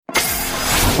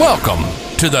Welcome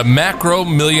to the Macro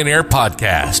Millionaire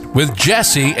Podcast with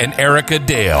Jesse and Erica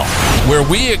Dale, where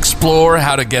we explore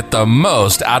how to get the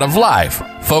most out of life,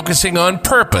 focusing on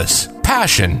purpose,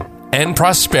 passion, and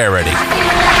prosperity.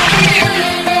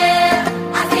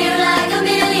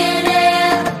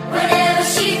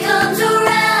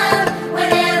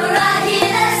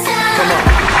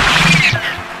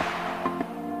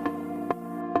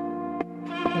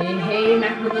 Hey,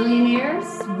 Macro Millionaires.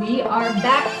 We are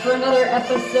back for another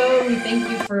episode. We thank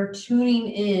you for tuning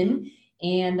in.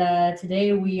 And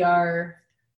today we are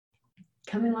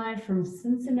coming live from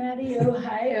Cincinnati,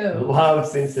 Ohio. Love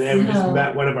Cincinnati. We just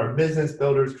met one of our business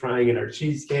builders crying in our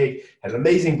cheesecake. Had an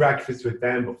amazing breakfast with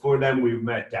them. Before them, we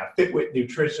met Fitwit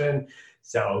Nutrition.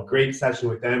 So great session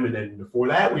with them. And then before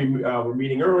that, we were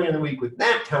meeting early in the week with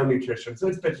Naptown Nutrition. So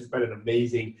it's just been an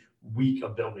amazing week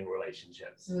of building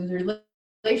relationships.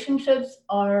 Relationships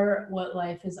are what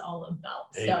life is all about.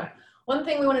 Amen. So one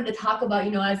thing we wanted to talk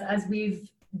about, as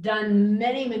we've done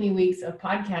many weeks of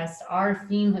podcasts, our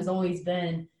theme has always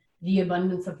been the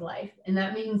abundance of life. And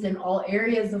that means in all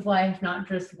areas of life, not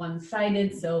just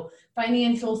one-sided. So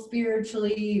financial,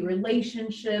 spiritually,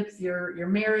 relationships, your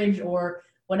marriage, or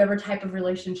whatever type of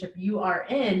relationship you are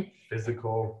in.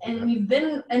 Physical. And we've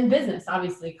been in business,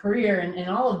 obviously, career, and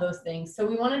all of those things. So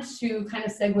we wanted to kind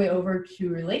of segue over to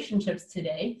relationships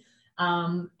today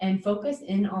and focus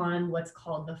in on what's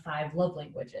called the 5 love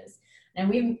languages. And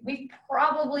we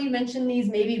probably mentioned these,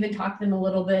 maybe even talked them a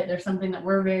little bit. There's something that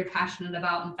we're very passionate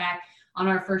about. In fact, on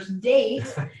our first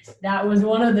date, that was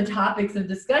one of the topics of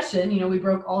discussion. We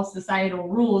broke all societal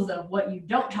rules of what you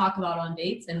don't talk about on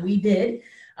dates, and we did.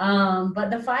 But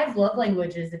the 5 love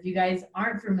languages, if you guys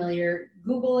aren't familiar,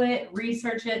 Google it,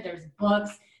 research it. There's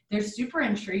books. They're super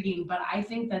intriguing, but I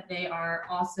think that they are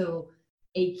also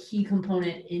a key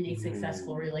component in a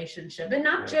successful relationship, and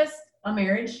not just a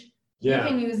marriage. Yeah. You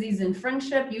can use these in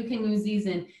friendship. You can use these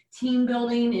in team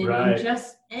building, in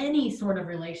just any sort of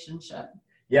relationship.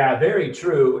 Yeah, very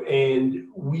true. And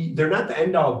they're not the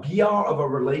end all be all of a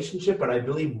relationship, but I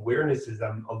believe awareness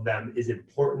of them is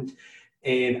important.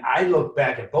 And I look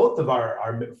back at both of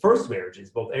our first marriages,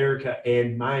 both Erica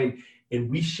and mine, and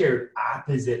we shared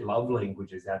opposite love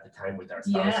languages at the time with our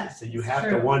spouses. Yes, so you have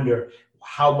to wonder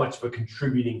how much of a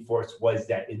contributing force was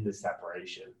that in the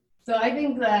separation. So I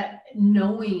think that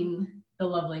knowing the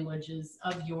love languages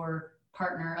of your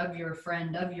partner, of your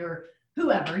friend, of your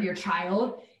whoever, your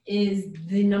child, is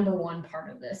the number one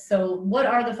part of this. So what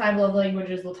are the 5 love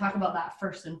languages? We'll talk about that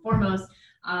first and foremost.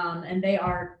 And they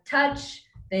are touch,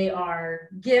 they are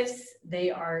gifts,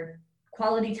 they are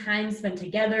quality time spent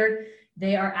together,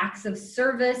 they are acts of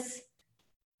service,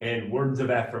 and words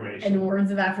of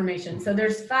affirmation. So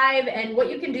there's 5, and what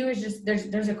you can do is just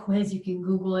there's a quiz. You can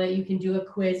Google it. You can do a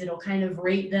quiz. It'll kind of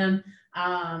rate them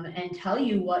and tell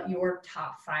you what your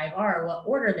top 5 are, what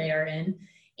order they are in,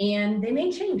 and they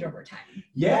may change over time.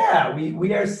 Yeah,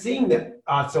 we are seeing that.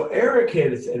 So Erica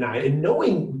and I, and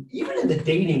knowing even in the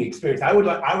dating experience, I would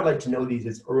like to know these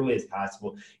as early as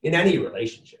possible in any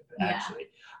relationship, actually.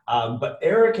 But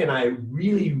Eric and I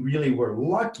really were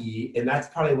lucky, and that's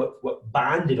probably what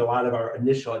bonded a lot of our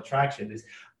initial attraction is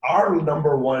our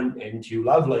number 1 and 2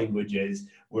 love languages,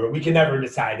 where we can never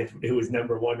decide if it was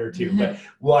number 1 or 2, but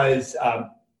was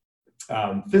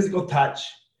physical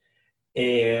touch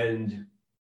and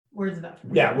words of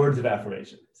affirmation. Yeah, words of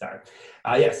affirmation. Sorry.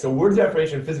 So words of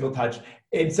affirmation, physical touch.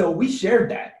 And so we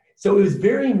shared that. So it was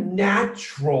very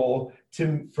natural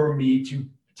for me to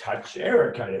touch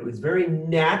Erica. It was very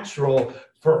natural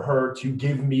for her to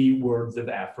give me words of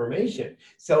affirmation.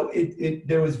 So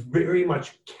there was very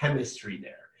much chemistry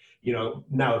there.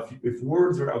 Now if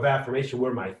words of affirmation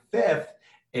were my 5th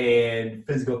and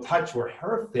physical touch were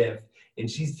her 5th, and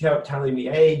she's telling me,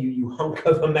 hey, you hunk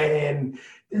of a man,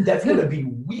 that's going to be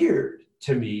weird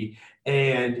to me.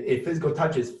 And if physical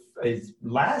touch is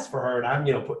last for her, and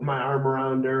I'm, putting my arm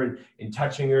around her and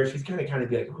touching her, she's going to kind of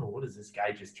be like, oh, what is this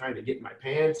guy just trying to get in my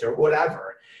pants or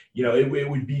whatever? It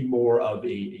would be more of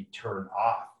a turn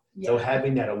off. Yeah. So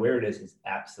having that awareness is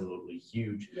absolutely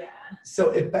huge. Yeah. So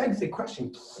it begs the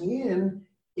question, can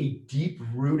a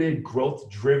deep-rooted,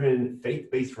 growth-driven,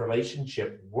 faith-based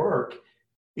relationship work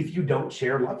if you don't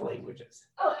share love languages?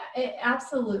 Oh, it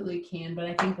absolutely can. But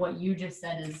I think what you just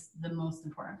said is the most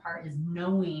important part, is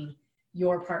knowing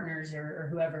your partner's or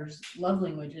whoever's love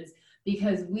languages,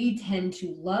 because we tend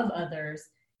to love others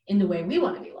in the way we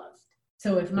want to be loved.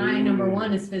 So if my number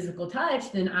 1 is physical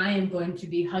touch, then I am going to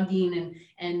be hugging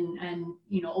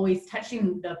and always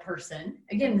touching the person.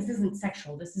 Again, this isn't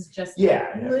sexual. This is just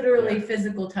literally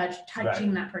physical touch,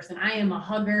 touching that person. I am a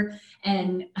hugger,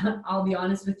 and I'll be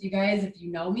honest with you guys, if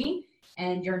you know me,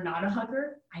 and you're not a hugger,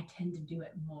 I tend to do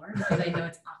it more because I know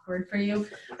it's awkward for you.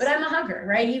 But I'm a hugger,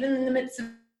 right? Even in the midst of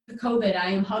COVID, I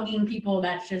am hugging people.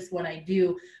 That's just what I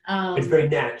do. It's very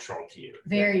natural to you.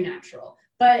 Very natural.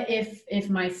 But if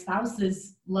my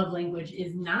spouse's love language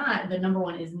is not, the number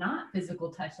one is not physical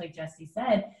touch, like Jesse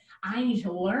said, I need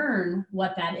to learn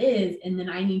what that is, and then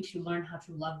I need to learn how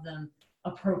to love them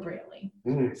appropriately.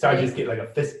 So I just get like a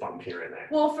fist bump here and there.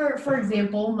 Well, for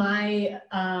example, my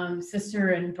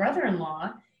sister and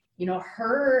brother-in-law,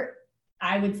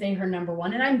 I would say her number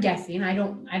one, and I'm guessing, I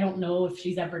don't know if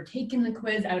she's ever taken the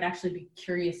quiz. I would actually be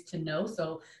curious to know.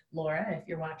 So Laura, if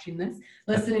you're watching this,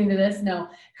 listening to this, no,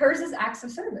 hers is acts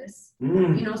of service.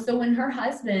 So when her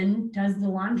husband does the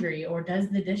laundry or does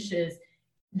the dishes,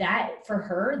 that for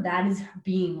her, that is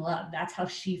being loved. That's how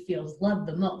she feels loved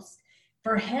the most.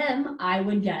 For him, I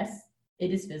would guess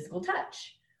it is physical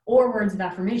touch or words of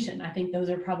affirmation. I think those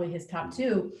are probably his top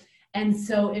two. And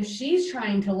so if she's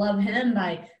trying to love him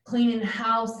by cleaning the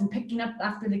house and picking up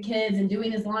after the kids and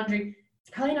doing his laundry, it's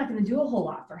probably not going to do a whole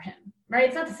lot for him, right?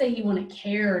 It's not to say he wouldn't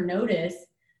care or notice,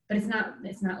 but it's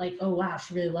not like, oh, wow,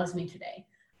 she really loves me today.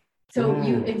 So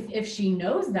if she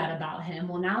knows that about him,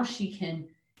 well, now she can,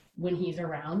 when he's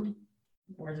around,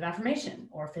 words of affirmation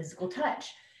or physical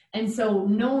touch. And so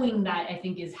knowing that, I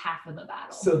think, is half of the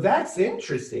battle. So that's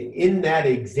interesting. In that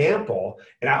example,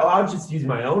 and I'll just use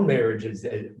my own marriage as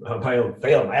my own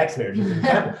fail, my ex-marriage as an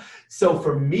example. So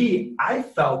for me, I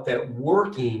felt that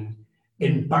working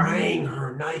and buying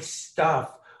her nice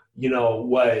stuff,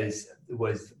 was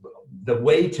the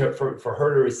way for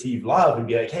her to receive love and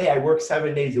be like, hey, I work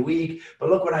 7 days a week, but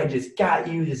look what I just got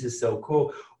you. This is so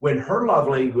cool. When her love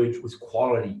language was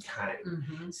quality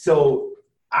time. So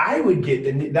I would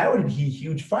that would be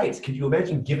huge fights. Could you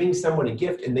imagine giving someone a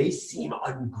gift and they seem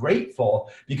ungrateful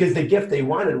because the gift they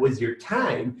wanted was your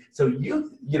time? So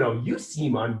you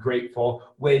seem ungrateful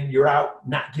when you're out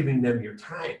not giving them your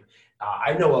time.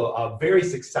 I know a very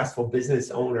successful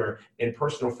business owner and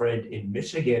personal friend in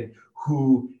Michigan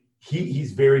who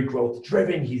he's very growth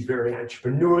driven. He's very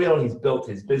entrepreneurial. He's built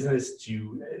his business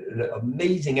to an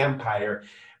amazing empire,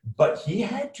 but he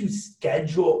had to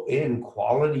schedule in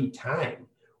quality time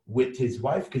with his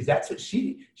wife because that's what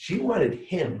she wanted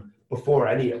him before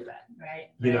any of that. Right.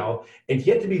 And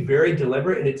he had to be very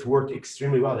deliberate, and it's worked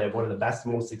extremely well. They have one of the best,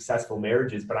 most successful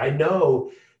marriages, but I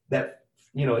know that,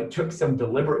 it took some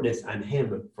deliberateness on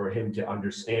him for him to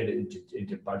understand it and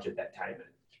to budget that time in.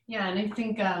 Yeah, and I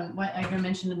think what I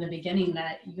mentioned in the beginning,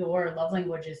 that your love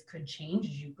languages could change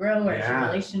as you grow or as your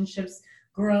relationships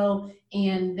grow,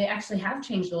 and they actually have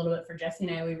changed a little bit for Jesse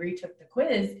and I. We retook the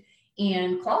quiz,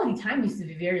 and quality time used to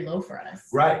be very low for us.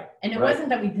 Right. And it wasn't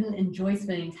that we didn't enjoy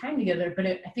spending time together, but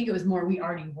I think it was more we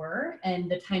already were,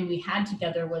 and the time we had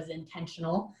together was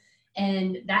intentional.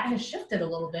 And that has shifted a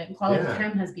little bit, and quality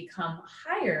time has become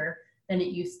higher than it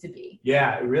used to be.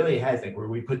 Yeah, it really has. Like where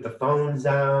we put the phones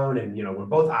down, and we're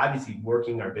both obviously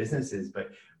working our businesses,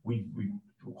 but we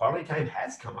quality time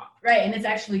has come up. Right, and it's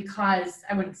actually caused,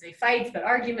 I wouldn't say fights, but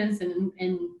arguments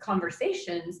and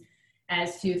conversations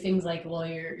as to things like, well,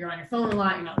 you're on your phone a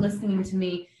lot, you're not listening to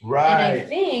me. Right. And I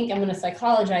think, I'm going to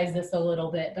psychologize this a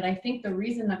little bit, but I think the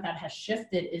reason that has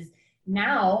shifted is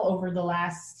now over the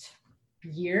last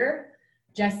year,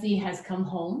 Jesse has come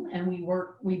home and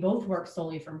we both work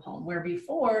solely from home, where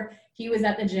before he was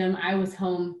at the gym, I was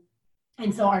home.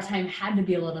 And so our time had to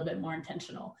be a little bit more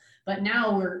intentional, but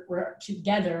now we're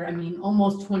together. I mean,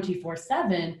 almost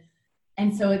 24/7.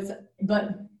 And so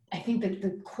but I think that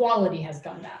the quality has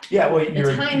gone down. Yeah, well,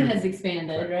 the time has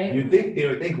expanded, right? You think they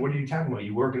would think, what are you talking about?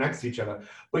 You work next to each other,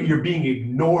 but you're being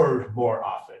ignored more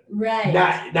often. Right.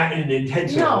 Not in an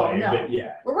intentional way, but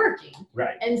yeah. We're working.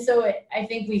 Right. And so I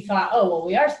think we thought, oh, well,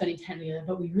 we are spending time together,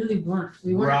 but we really weren't.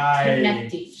 We weren't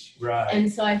connecting. Right.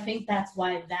 And so I think that's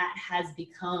why that has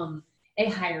become a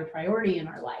higher priority in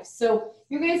our lives. So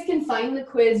you guys can find the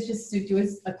quiz, just to do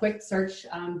a quick search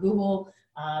on Google.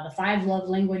 The 5 love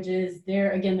languages.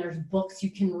 There's books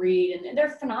you can read, and they're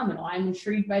phenomenal. I'm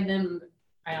intrigued by them.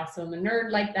 I also am a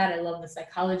nerd like that. I love the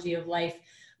psychology of life.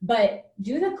 But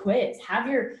do the quiz. Have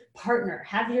your partner,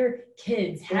 have your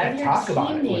kids, have your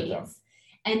teammates,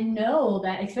 and know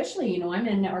that, especially, I'm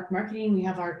in network marketing. We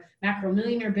have our Macro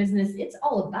Millionaire business. It's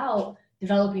all about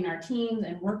developing our teams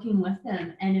and working with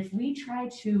them. And if we try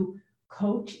to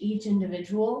coach each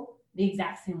individual the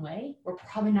exact same way, we're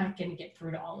probably not going to get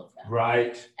through to all of them.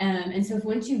 Right. And so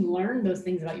once you learn those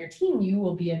things about your team, you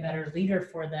will be a better leader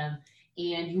for them,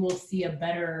 and you will see a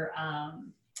better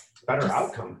better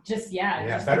outcome. Just the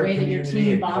better way that your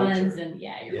team bonds culture. and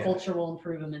your culture will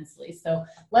improve immensely. So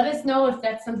let us know if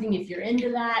that's something, if you're into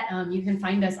that. You can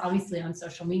find us obviously on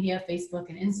social media, Facebook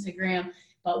and Instagram,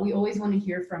 but we always want to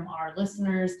hear from our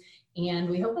listeners. And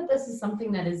we hope that this is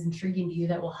something that is intriguing to you,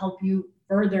 that will help you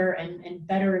further and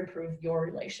better improve your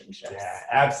relationships. Yeah,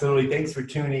 absolutely. Thanks for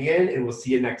tuning in, and we'll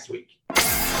see you next week.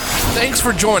 Thanks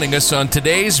for joining us on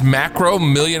today's Macro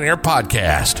Millionaire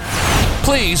Podcast.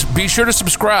 Please be sure to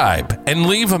subscribe and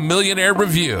leave a millionaire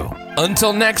review.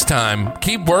 Until next time,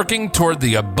 keep working toward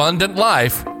the abundant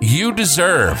life you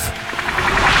deserve.